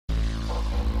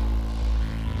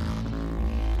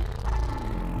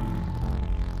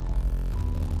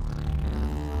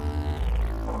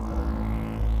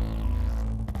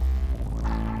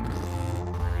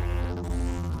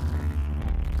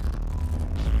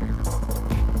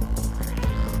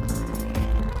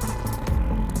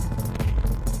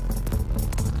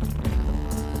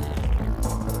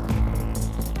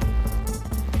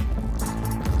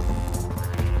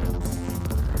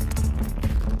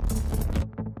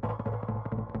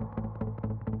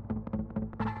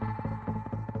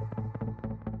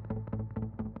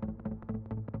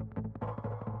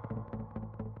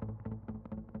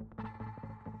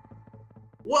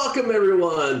Welcome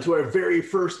everyone to our very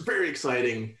first, very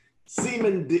exciting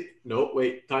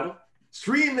title?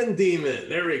 Streamin Demon.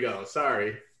 There we go.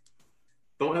 Sorry.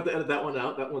 Don't have to edit that one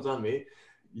out. That one's on me.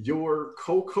 Your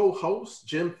co-host,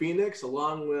 Jim Phoenix,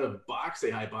 along with Box.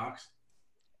 Say hi, Box.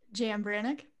 Jam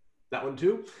Brannick. That one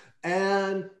too.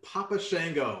 And Papa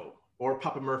Shango, or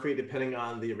Papa Murphy, depending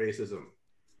on the racism.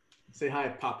 Say hi,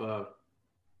 Papa.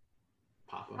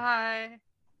 Hi.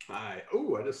 Hi.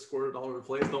 Oh, I just squirted all over the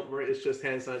place. Don't worry, it's just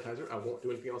hand sanitizer. I won't do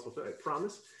anything else with it, I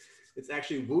promise. It's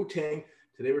actually Wu-Tang.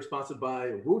 Today we're sponsored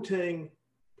by Wu-Tang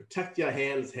Protect Your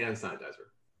Hands hand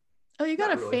sanitizer. Oh, you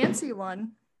got a fancy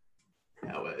one.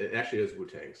 Yeah, well, it actually is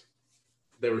Wu-Tang's.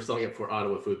 They were selling it for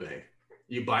Ottawa Food Bank.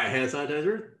 You buy a hand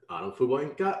sanitizer, Ottawa Food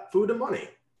Bank got food and money.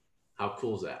 How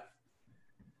cool is that?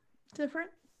 Different?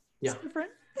 Yeah. It's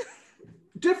different.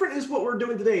 Different is what we're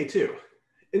doing today, too.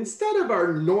 Instead of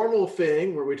our normal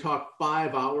thing where we talk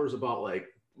 5 hours about like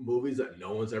movies that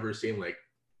no one's ever seen, like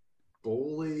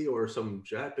Bully or some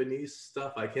Japanese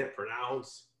stuff I can't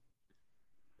pronounce.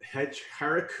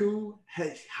 Haputuku?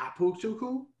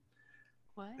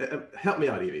 What? Help me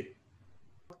out, Evie.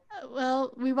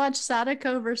 Well, we watched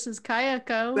Sadako versus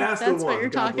Kayako. That's what you're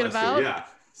God talking bless about. You. Yeah.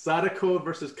 Sadako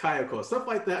versus Kayako. Stuff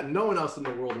like that no one else in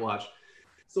the world watched.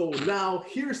 So now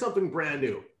here's something brand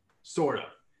new. Sort of.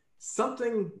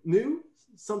 Something new,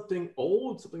 something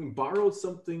old, something borrowed,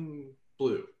 something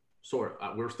blue. Sort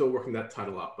of. We're still working that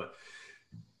title out, but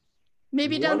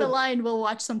maybe down the line we'll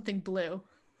watch something blue.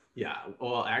 Yeah.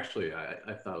 Well, actually, I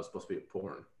thought it was supposed to be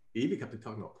porn. Evie kept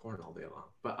talking about porn all day long,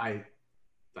 but I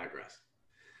digress.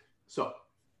 So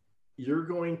you're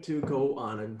going to go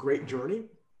on a great journey.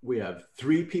 We have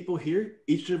 3 people here.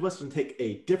 Each of us can take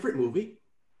a different movie,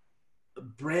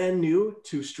 brand new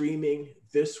to streaming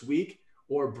this week,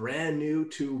 or brand new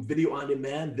to video on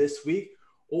demand this week,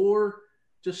 or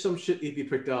just some shit Evie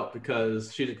picked out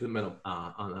because she did the mental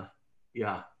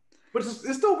yeah. But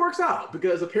it still works out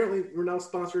because apparently we're now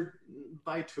sponsored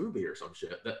by Tubi or some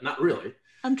shit. Not really.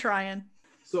 I'm trying.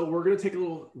 So we're going to take a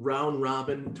little round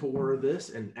robin tour of this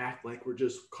and act like we're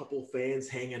just a couple fans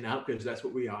hanging out because that's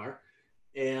what we are.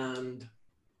 And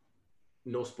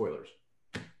no spoilers.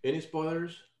 Any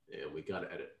spoilers? Yeah, we got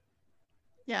to edit.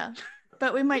 Yeah,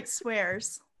 but we might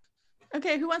swears.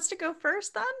 Okay, who wants to go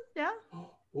first then? Yeah?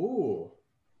 Ooh.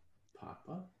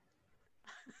 Papa?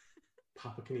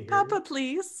 Papa, can you hear Papa, me?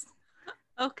 please.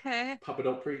 Okay. Papa,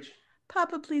 don't preach.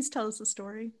 Papa, please tell us a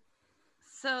story.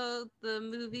 So the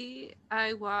movie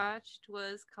I watched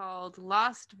was called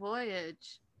Lost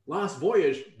Voyage. Lost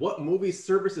Voyage? What movie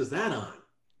service is that on?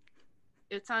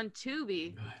 It's on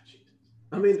Tubi. God, Jesus.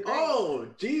 I mean, oh,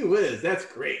 gee whiz, that's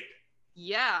great.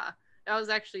 Yeah. I was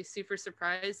actually super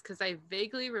surprised because I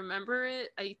vaguely remember it.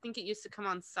 I think it used to come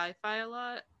on Sci-Fi a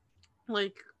lot.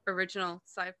 Like original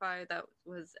Sci-Fi that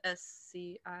was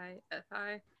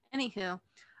SCIFI. Anywho,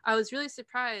 I was really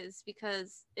surprised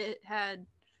because it had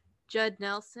Judd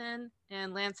Nelson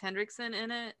and Lance Henriksen in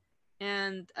it,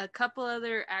 and a couple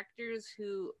other actors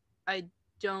who I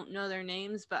don't know their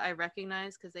names, but I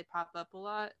recognize because they pop up a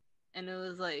lot. And it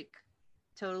was like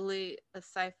totally a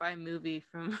sci-fi movie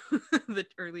from the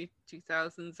early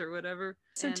 2000s or whatever.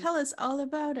 So tell us all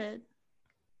about it.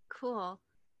 Cool.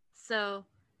 So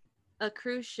a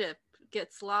cruise ship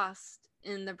gets lost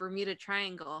in the Bermuda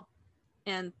Triangle,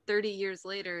 and 30 years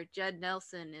later, Judd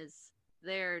Nelson is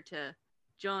there to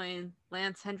join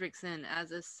Lance Henriksen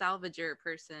as a salvager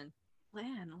person.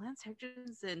 Lance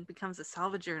Henriksen becomes a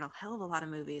salvager in a hell of a lot of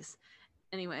movies.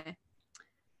 Anyway,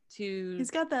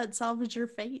 he's got that salvager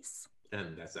face.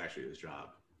 And that's actually his job,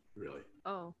 really.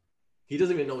 Oh. He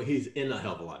doesn't even know he's in a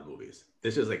hell of a lot of movies.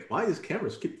 It's just like, why these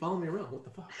cameras keep following me around? What the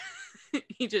fuck?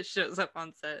 He just shows up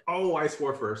on set. Oh, I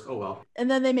swore first. Oh, well.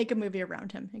 And then they make a movie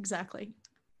around him. Exactly.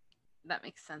 That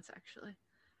makes sense, actually.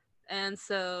 And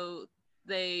so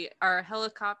they are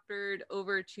helicoptered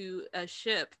over to a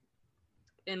ship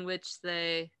in which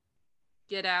they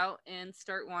get out and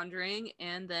start wandering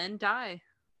and then die.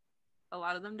 A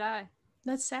lot of them die.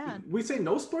 That's sad. We say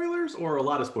no spoilers or a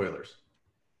lot of spoilers?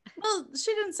 Well,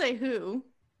 she didn't say who.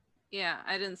 Yeah,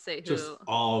 I didn't say who. Just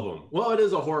all of them. Well, it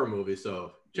is a horror movie,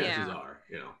 so chances are,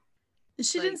 you know.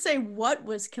 She didn't say what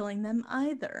was killing them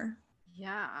either.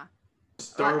 Yeah.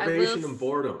 Starvation and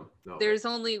boredom. No. There's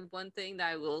only one thing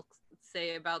that I will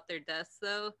say about their deaths,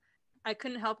 though. I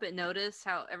couldn't help but notice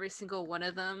how every single one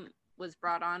of them was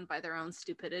brought on by their own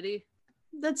stupidity.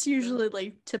 That's usually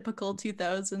like typical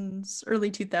 2000s, early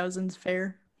 2000s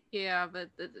fare. Yeah, but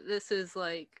this is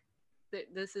like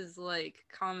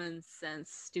common sense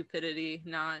stupidity,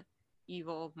 not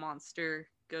evil monster,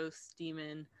 ghost,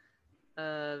 demon,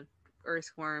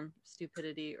 earthworm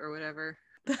stupidity or whatever.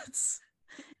 That's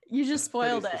You just That's pretty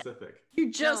spoiled it. specific.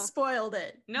 You just No. spoiled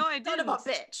it. No, I Son of didn't. a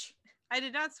bitch. I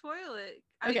did not spoil it.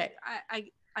 Okay.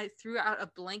 I threw out a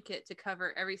blanket to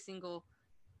cover every single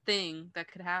thing that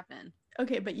could happen.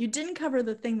 Okay, but you didn't cover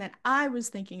the thing that I was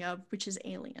thinking of, which is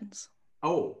aliens.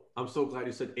 Oh, I'm so glad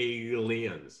you said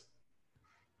aliens.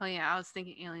 Oh yeah, I was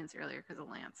thinking aliens earlier because of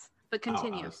Lance. But Oh,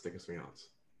 continue. I was thinking something else.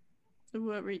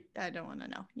 I don't want to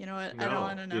know. You know what? No, I don't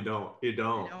want to know. You don't. You I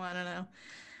don't. don't want to know.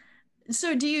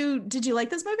 So did you like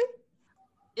this movie?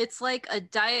 It's like a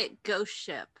diet Ghost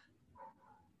Ship.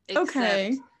 Okay.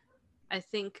 Except I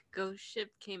think Ghost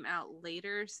Ship came out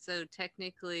later, so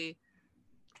technically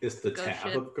It's the Ghost tab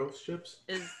Ship of ghost ships.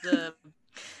 is the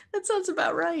That sounds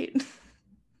about right.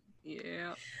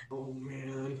 yeah. Oh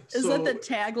man. Is that the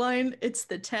tagline? It's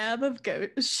the tab of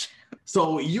Ghost.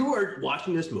 So you are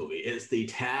watching this movie. It's the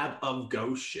tab of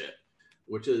ghost ship,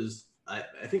 which is I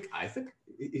think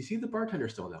is he the bartender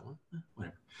still in that one?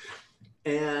 Whatever.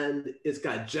 And it's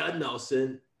got Judd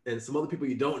Nelson and some other people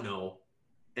you don't know,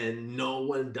 and no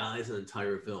one dies in the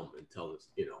entire film until this,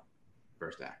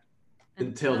 first act.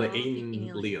 Until the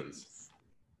aliens.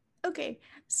 Okay,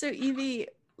 so Evie,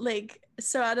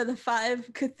 so out of the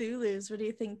 5 Cthulhus, what do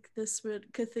you think this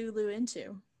would Cthulhu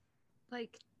into?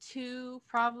 Like 2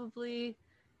 probably,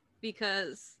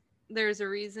 because there's a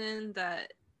reason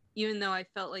that even though I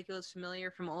felt like it was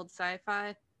familiar from old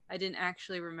sci-fi, I didn't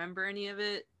actually remember any of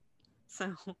it.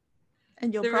 So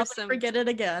And you'll there probably was some forget it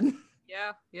again.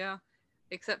 yeah.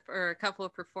 Except for a couple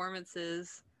of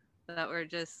performances that were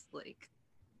just like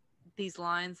these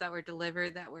lines that were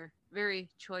delivered that were very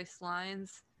choice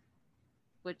lines,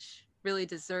 which really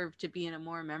deserved to be in a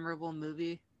more memorable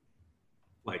movie.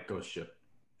 Like Ghost Ship.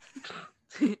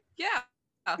 Yeah,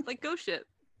 like Ghost Ship.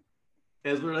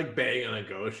 As we're like banging on a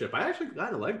Ghost Ship. I actually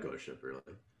kind of like Ghost Ship, really.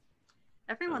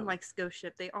 Everyone likes Ghost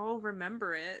Ship. They all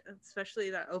remember it,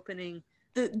 especially that opening.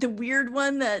 The weird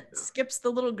one that skips the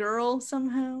little girl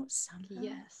somehow.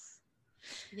 Yes.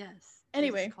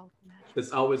 Anyway. It's called Magic.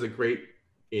 It's always a great,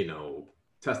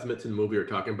 testament to the movie we're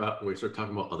talking about when we start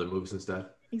talking about other movies instead.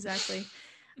 Exactly.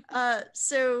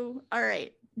 So all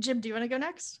right, Jim, do you want to go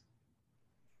next?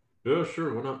 Yeah,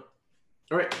 sure. Why not?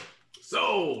 All right.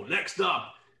 So next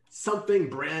up, something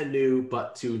brand new,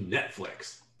 but to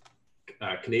Netflix,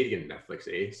 Canadian Netflix,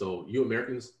 eh? So you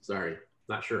Americans, sorry,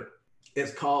 not sure.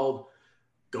 It's called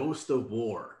Ghost of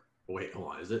War. Oh, wait, hold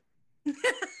on. Is it?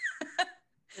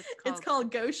 It's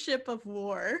called Ghost Ship of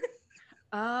War.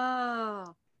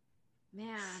 Oh,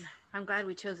 man. I'm glad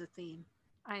we chose a theme.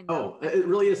 I know. Oh, it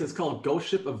really is. It's called Ghost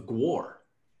Ship of Gwar.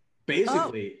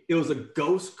 Basically, It was a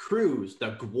ghost cruise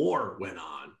that Gwar went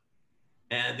on.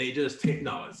 And they just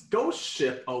it's Ghost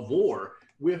Ship of War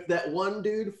with that one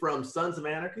dude from Sons of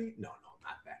Anarchy. No,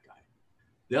 not that guy.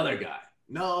 The other guy.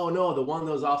 No, the one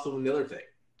that was also in the other thing.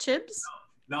 Chibs?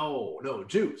 No,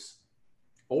 Juice.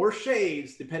 Or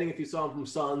Shades, depending if you saw him from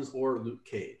Sons or Luke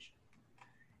Cage.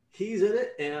 He's in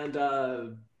it, and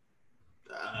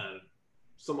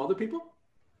some other people.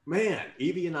 Man,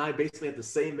 Evie and I basically have the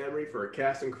same memory for a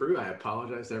cast and crew. I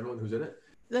apologize to everyone who's in it.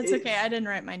 That's okay. I didn't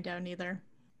write mine down either.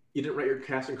 You didn't write your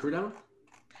cast and crew down?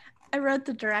 I wrote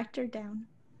the director down.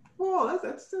 Oh,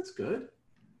 that's good.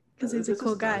 Because he's a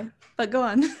cool guy. But go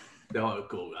on. They're all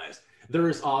cool guys. There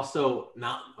is also,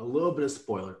 not a little bit of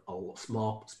spoiler, a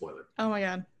small spoiler. Oh my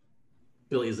god.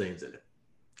 Billy Zane's in it.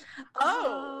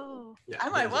 Oh. Yeah, I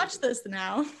might watch this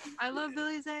now. I love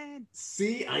Billy Zane.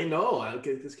 See, I know.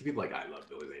 This could be like, I love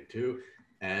Billy Zane too.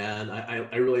 And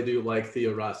I really do like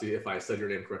Theo Rossi. If I said your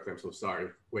name correctly, I'm so sorry.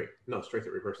 Wait, no, straight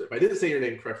to reverse it. If I didn't say your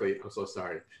name correctly, I'm so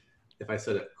sorry. If I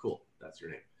said it, cool, that's your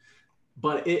name.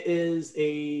 But it is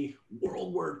a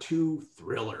World War II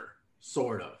thriller,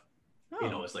 sort of.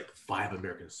 Oh. It's like 5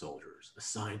 American soldiers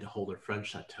assigned to hold a French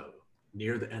chateau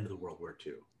near the end of the World War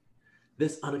II.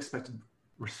 This unexpected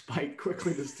respite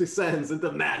quickly descends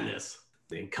into madness.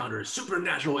 They encounter a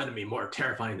supernatural enemy more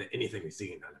terrifying than anything we've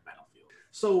seen on the battlefield.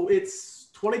 So it's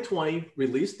 2020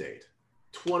 release date.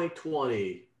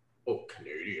 2020,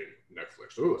 Canadian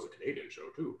Netflix. Oh, it's a Canadian show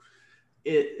too.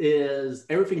 It is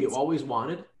everything you always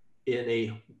wanted in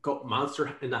a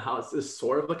monster in the house. It's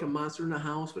sort of like a monster in the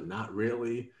house, but not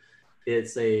really.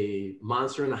 It's a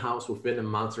monster in the house within a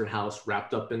monster house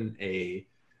wrapped up in a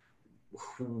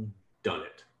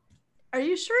whodunit. Are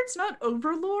you sure it's not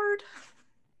Overlord?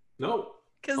 No.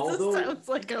 Because this sounds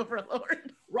like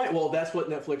Overlord. Right. Well, that's what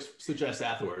Netflix suggests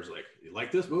afterwards. Like, you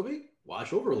like this movie?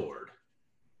 Watch Overlord.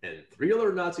 And 3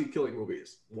 other Nazi killing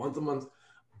movies. Once a month.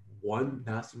 1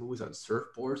 Nazi movies on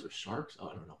surfboards with sharks. Oh,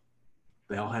 I don't know.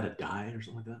 They all had to die or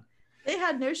something like that. They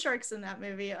had no sharks in that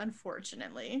movie,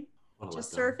 unfortunately.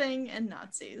 Just surfing and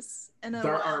Nazis and a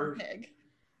lion pig.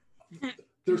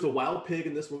 There's a wild pig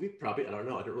in this movie. Probably, I don't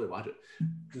know. I didn't really watch it.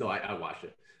 No, I watched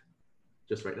it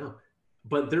just right now.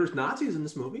 But there's Nazis in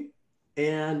this movie,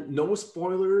 and no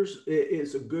spoilers.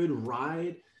 It's a good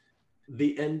ride.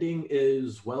 The ending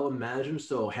is well imagined,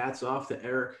 so hats off to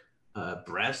Eric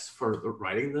Bress for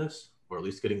writing this, or at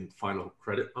least getting final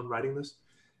credit on writing this.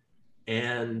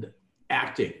 And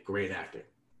acting, great acting.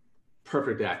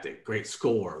 Perfect acting, great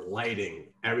score,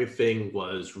 lighting, everything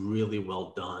was really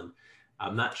well done.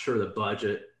 I'm not sure the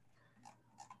budget,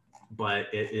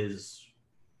 but it is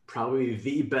probably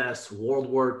the best World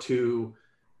War II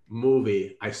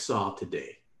movie I saw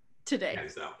today.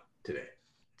 Hands down,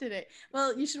 today.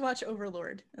 Well, you should watch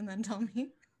Overlord and then tell me.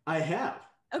 I have.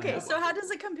 Okay, so how does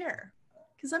it compare?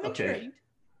 Because I'm intrigued.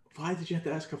 Why did you have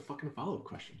to ask a fucking follow-up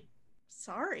question?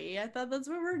 Sorry, I thought that's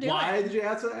what we're doing. Why did you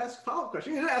have to ask follow-up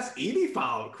questions? You didn't ask Edie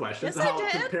follow-up questions. Yes, how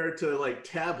I did. Compared to like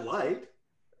Tab Light.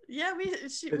 Yeah, we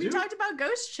talked about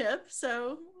Ghost Ship,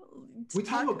 so we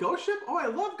talked about Ghost Ship. Oh, I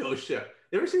love Ghost Ship.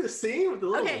 You ever see the scene with the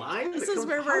little lines? This is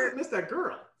where we're. Miss that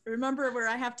girl. Remember where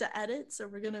I have to edit, so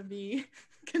we're gonna be.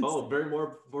 Very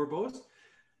more verbose.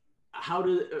 How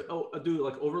did do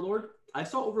like Overlord? I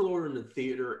saw Overlord in the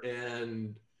theater,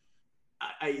 and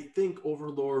I think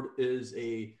Overlord is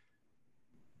a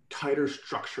tighter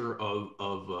structure of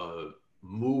a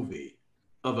movie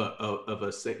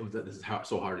this is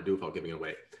so hard to do without giving it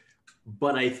away.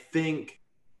 But I think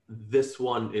this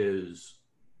one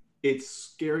it's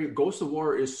scary. Ghost of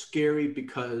War is scary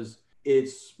because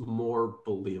it's more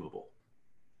believable.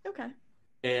 Okay.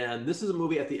 And this is a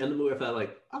movie, at the end of the movie, I felt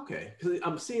like, okay, because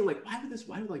I'm seeing like, why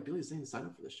would like Billy Zane sign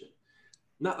up for this shit?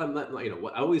 I'm not,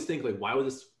 I always think like, why would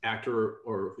this actor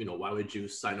or, why would you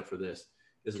sign up for this?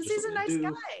 Because he's a nice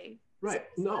guy. Right.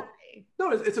 No,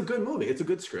 it's a good movie. It's a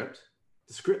good script.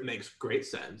 The script makes great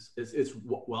sense. It's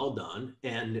well done.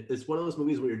 And it's one of those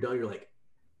movies when you're done, you're like,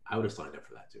 I would have signed up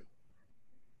for that too.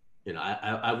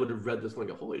 I would have read this one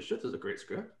and go, holy shit, this is a great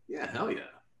script. Yeah, hell yeah.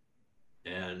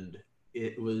 And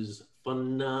it was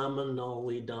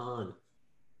phenomenally done.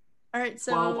 All right,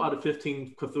 so 12 out of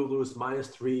 15 Cthulhu's,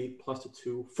 -3 plus a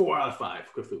 2, 4 out of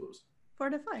 5 Cthulhu's. 4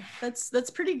 out of 5. That's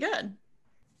pretty good.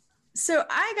 So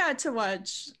I got to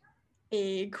watch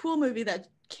a cool movie that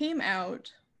came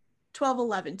out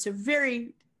 12/11. So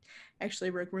actually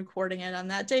we're recording it on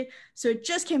that day. So it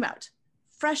just came out,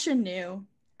 fresh and new,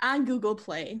 on Google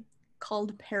Play,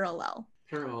 called Parallel.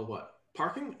 Parallel what?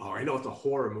 Parking? Oh, I know it's a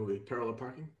horror movie. Parallel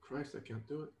parking? Christ, I can't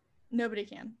do it. Nobody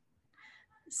can.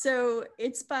 So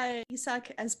it's by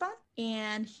Isaac Esban,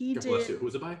 and he did. Bless you.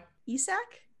 Who's it by?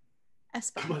 Isaac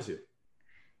Esban. Bless you.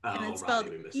 And it's spelled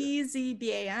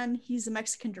Ezban. He's a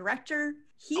Mexican director.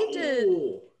 He did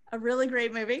a really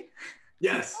great movie.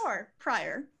 Yes.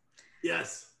 Prior.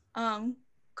 Yes. Called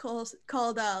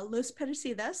Los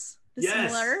Parecidos. The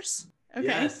Similars.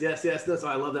 Okay. Yes. That's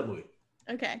why I love that movie.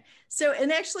 Okay. So,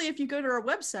 and actually, if you go to our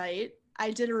website,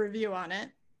 I did a review on it,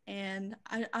 and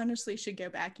I honestly should go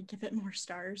back and give it more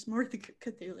stars, more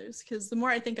Cthulhu's, because the more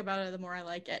I think about it, the more I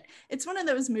like it. It's one of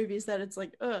those movies that it's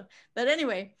like, ugh. But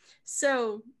anyway,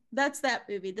 so that's that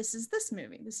movie. This is this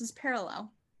movie. This is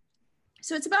Parallel.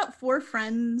 So it's about 4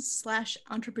 friends /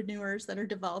 entrepreneurs that are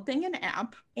developing an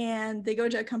app, and they go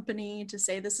to a company to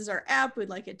say, this is our app. We'd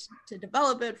like it to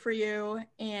develop it for you.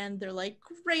 And they're like,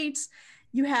 great.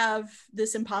 You have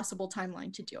this impossible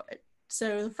timeline to do it.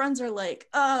 So the friends are like,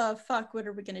 oh, fuck, what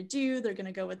are we going to do? They're going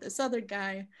to go with this other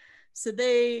guy. So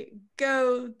they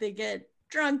go, they get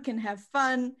drunk and have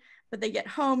fun, but they get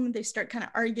home, they start kind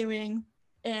of arguing,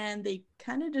 and they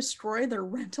kind of destroy their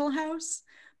rental house.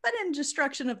 But in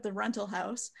destruction of the rental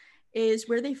house is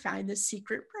where they find this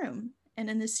secret room. And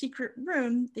in this secret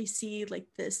room, they see like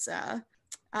this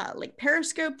like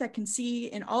periscope that can see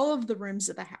in all of the rooms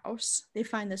of the house. They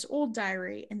find this old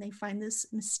diary, and they find this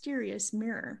mysterious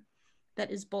mirror that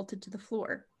is bolted to the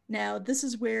floor. Now, this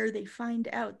is where they find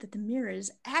out that the mirror is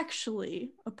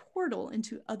actually a portal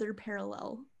into other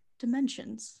parallel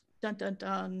dimensions. Dun, dun,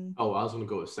 dun. Oh, I was going to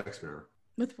go with sex mirror.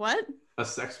 With what? A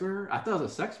sex mirror? I thought it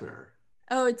was a sex mirror.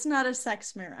 Oh, it's not a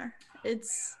sex mirror.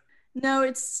 It's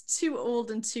too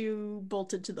old and too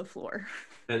bolted to the floor.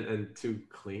 And too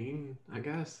clean, I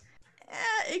guess.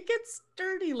 It gets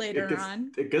dirty later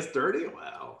on. It gets dirty?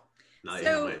 Wow. Not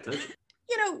even my attention.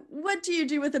 What do you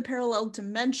do with a parallel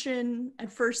dimension?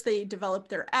 At first, they develop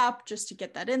their app just to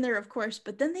get that in there, of course,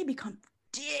 but then they become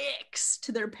dicks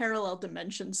to their parallel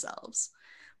dimension selves,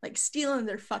 like stealing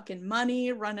their fucking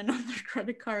money, running on their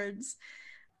credit cards.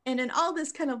 And in all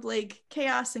this kind of like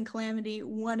chaos and calamity,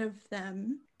 one of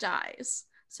them dies.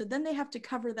 So then they have to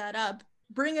cover that up,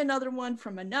 bring another one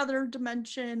from another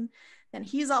dimension. Then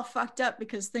he's all fucked up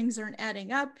because things aren't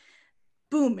adding up.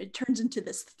 boom, it turns into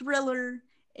this thriller,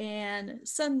 and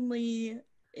suddenly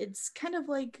it's kind of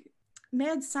like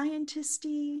mad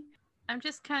scientist-y. I'm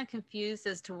just kind of confused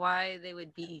as to why they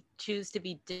would choose to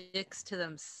be dicks to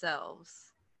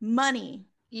themselves. Money.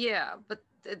 Yeah, but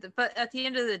at the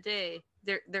end of the day,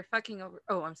 they're fucking over.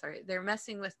 Oh, I'm sorry, they're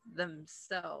messing with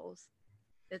themselves.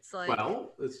 It's like,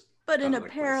 well, it's but in a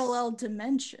like parallel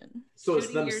dimension. So it's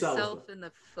shooting themselves. yourself in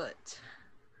the foot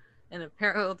in a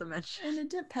parallel dimension.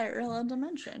 In a parallel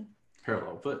dimension.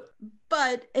 Parallel foot.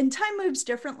 And time moves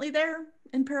differently there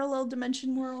in parallel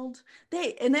dimension world.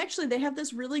 They have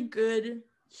this really good,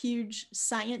 huge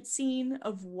science scene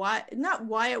of not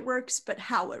why it works, but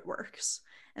how it works.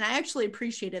 And I actually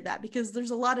appreciated that, because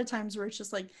there's a lot of times where it's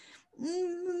just like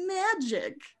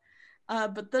magic.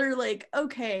 But they're like,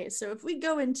 okay, so if we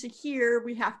go into here,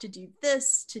 we have to do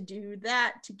this to do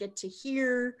that to get to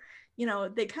here. You know,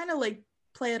 they kind of like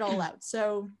play it all out.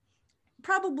 So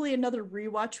probably another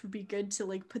rewatch would be good to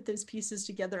like put those pieces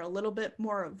together a little bit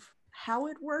more of how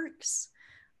it works.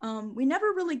 We never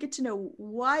really get to know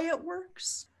why it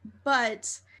works,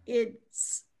 but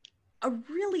it's a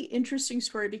really interesting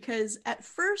story, because at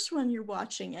first when you're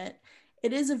watching it,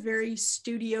 it is a very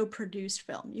studio produced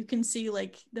film. You can see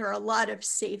like there are a lot of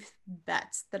safe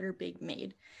bets that are being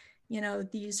made. You know,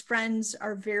 these friends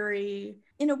are very,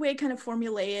 in a way, kind of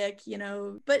formulaic, you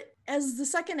know, but as the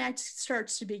second act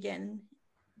starts to begin,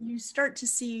 you start to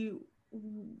see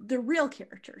the real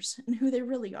characters and who they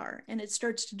really are. And it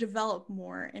starts to develop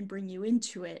more and bring you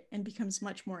into it and becomes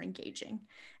much more engaging.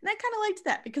 And I kind of liked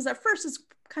that, because at first it's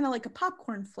kind of like a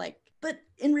popcorn flick, but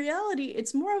in reality,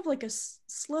 it's more of like a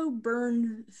slow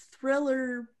burn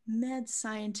thriller, mad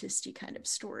scientist-y kind of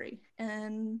story.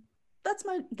 And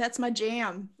that's my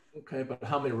jam. Okay, but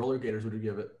how many roller gators would you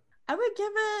give it? I would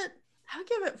give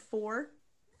it 4.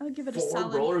 I would give it a 4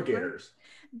 solid roller 4. gators.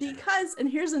 Because, and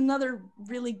here's another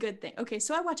really good thing. Okay,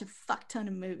 so I watch a fuck ton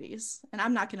of movies, and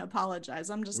I'm not going to apologize.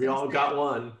 We all got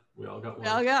one. We all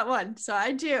got one. So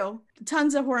I do.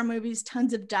 Tons of horror movies,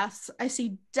 tons of deaths. I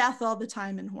see death all the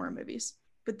time in horror movies.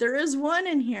 But there is one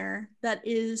in here that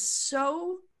is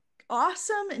so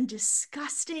awesome and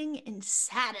disgusting and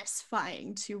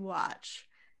satisfying to watch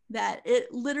that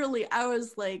it literally, I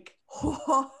was like, ho,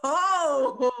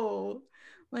 ho, ho,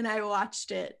 when I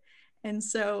watched it. And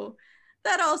so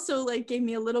that also like gave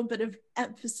me a little bit of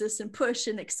emphasis and push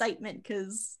and excitement,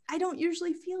 because I don't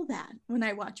usually feel that when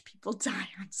I watch people die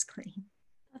on screen.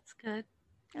 That's good.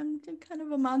 I'm kind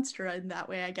of a monster in that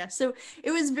way, I guess. So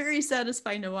it was very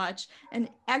satisfying to watch. And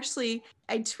actually,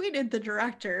 I tweeted the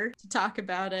director to talk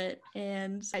about it,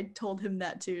 and I told him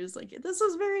that too. It was like, this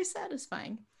was very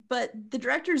satisfying. But the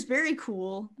director is very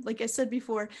cool. Like I said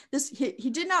before, he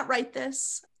did not write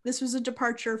this. This was a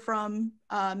departure from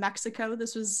Mexico.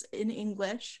 This was in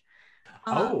English.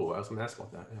 I was going to ask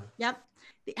about that. Yeah. Yep.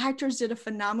 The actors did a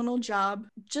phenomenal job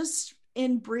just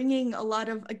in bringing a lot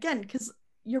of, again, because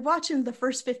you're watching the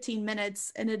first 15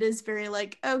 minutes and it is very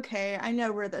like, okay, I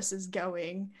know where this is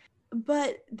going.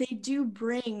 But they do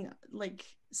bring like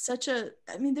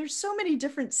there's so many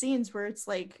different scenes where it's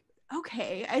like,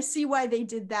 okay, I see why they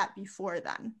did that before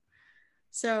then.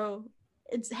 So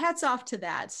it's hats off to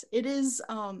that. It is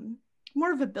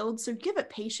more of a build, so give it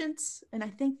patience, and I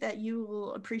think that you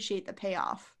will appreciate the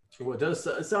payoff. Well,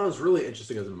 it sounds really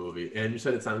interesting as a movie, and you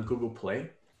said it's on Google Play?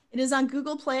 It is on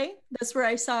Google Play. That's where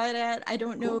I saw it at. I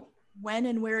don't know when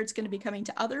and where it's going to be coming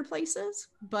to other places,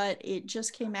 but it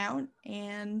just came out,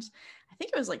 and I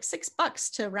think it was like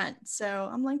 $6 to rent. So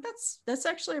I'm like, that's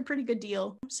actually a pretty good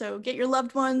deal. So get your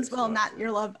loved ones. Well, not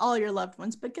all your loved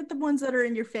ones, but get the ones that are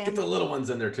in your family. Get the little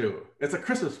ones in there too. It's a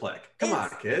Christmas flick. Come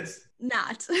on, kids.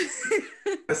 Not.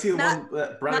 I see the one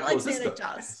that Brad like Santa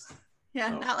Jaws. Yeah,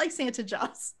 not like Santa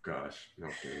Jaws. Gosh, no,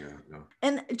 no.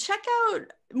 And check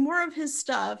out more of his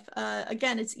stuff.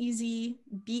 Again, it's easy,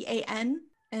 BAN,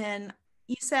 and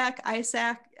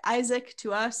Isaac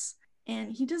to us.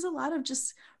 And he does a lot of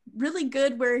just really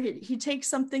good where he takes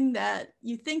something that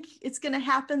you think it's going to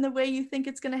happen the way you think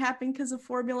it's going to happen because of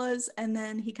formulas, and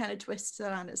then he kind of twists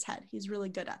it on his head. He's really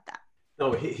good at that.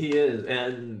 No, he is.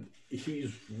 And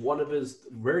he's one of his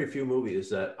very few movies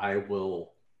that I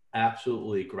will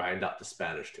absolutely grind out the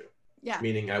Spanish to. Yeah.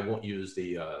 Meaning I won't use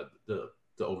the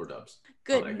overdubs.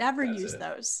 Good. Never use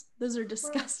those. Those are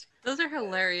disgusting. Those are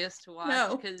hilarious to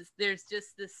watch because there's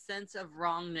just this sense of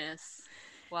wrongness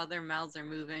while their mouths are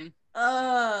moving.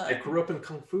 I grew up in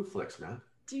Kung Fu flicks, man.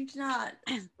 Do not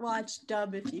watch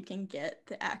dub if you can get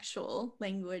the actual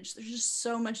language. There's just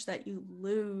so much that you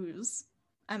lose.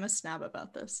 I'm a snob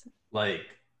about this. Like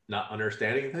not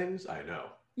understanding things? I know.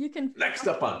 You can next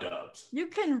up on dubs. You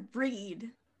can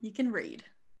read.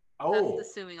 Oh. That's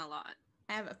assuming a lot.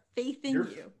 I have a faith in You're-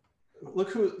 you.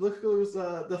 Look who's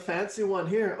the fancy one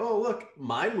here. Oh, look,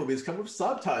 my movies come with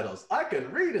subtitles. I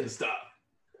can read and stuff.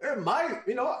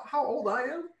 You know how old I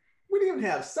am? We didn't even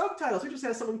have subtitles. We just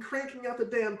had someone cranking out the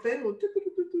damn thing.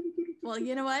 Well,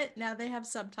 you know what? Now they have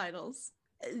subtitles.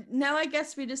 Now I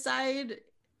guess we decide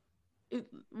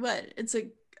what? It's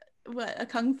a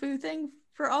kung fu thing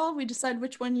for all? We decide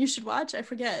which one you should watch? I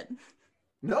forget.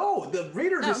 No, the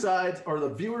reader decides, or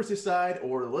the viewers decide,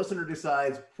 or the listener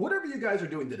decides. Whatever you guys are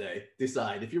doing today,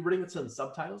 decide. If you're reading it in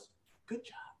subtitles, good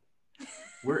job.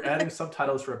 We're adding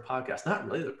subtitles for a podcast. Not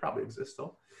really. They probably exist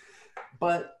still.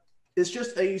 But it's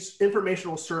just a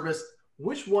informational service.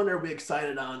 Which one are we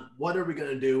excited on? What are we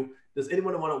going to do? Does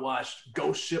anyone want to watch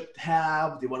Ghost Ship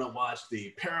Tab? Do you want to watch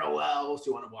The Parallels? Do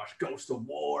you want to watch Ghost of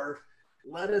War?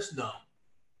 Let us know.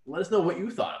 Let us know what you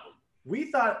thought of them.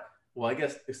 We thought, well, I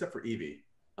guess, except for Evie.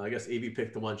 I guess Evie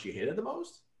picked the one she hated the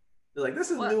most. They're like,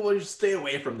 this is a new one. Just stay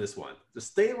away from this one.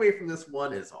 Just stay away from this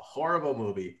one. It's a horrible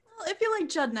movie. Well, if you like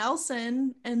Judd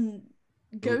Nelson and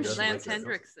Ghost Lance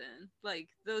Hendrickson, like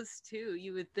those two,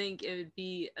 you would think it would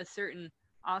be a certain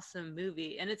awesome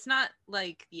movie. And it's not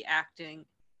like the acting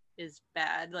is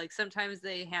bad. Like sometimes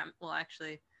they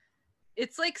actually,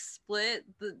 it's like split.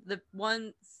 The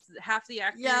ones, half the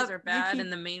actors are bad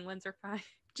and the main ones are fine.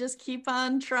 Just keep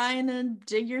on trying to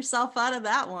dig yourself out of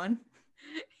that one.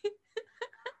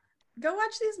 Go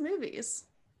watch these movies.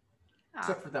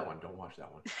 Except for that one. Don't watch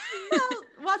that one. Well,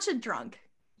 watch it drunk.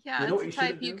 Yeah, it's a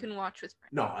type you can watch with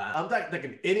friends. No, I'm not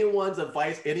taking anyone's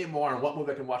advice anymore on what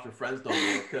movie I can watch with friends no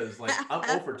more, because like I'm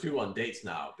 0 for 2 on dates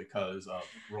now because of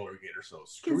Roller Gator. So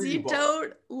because you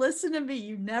don't listen to me.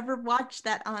 You never watch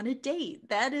that on a date.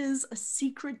 That is a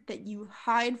secret that you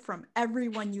hide from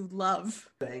everyone you love.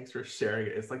 Thanks for sharing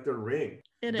it. It's like The Ring.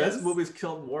 Best movies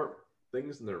killed more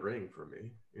things than The Ring for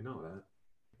me. You know that.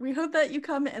 We hope that you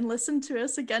come and listen to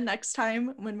us again next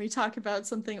time when we talk about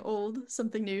something old,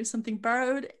 something new, something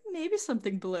borrowed, maybe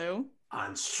something blue.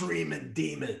 On Streamin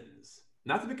Demons.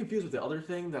 Not to be confused with the other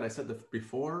thing that I said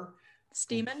before.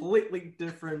 Steamin? Completely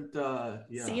different.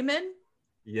 Seaman?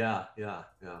 Yeah.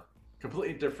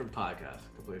 Completely different podcast.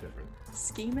 Completely different.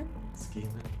 Schemin?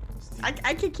 Schemin.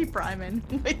 I could keep rhyming.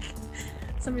 Like,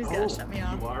 somebody's got to shut me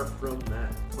off. You are from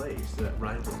that place that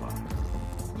rhymes with us.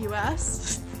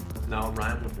 US? Now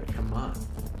rhyme with it. Come on.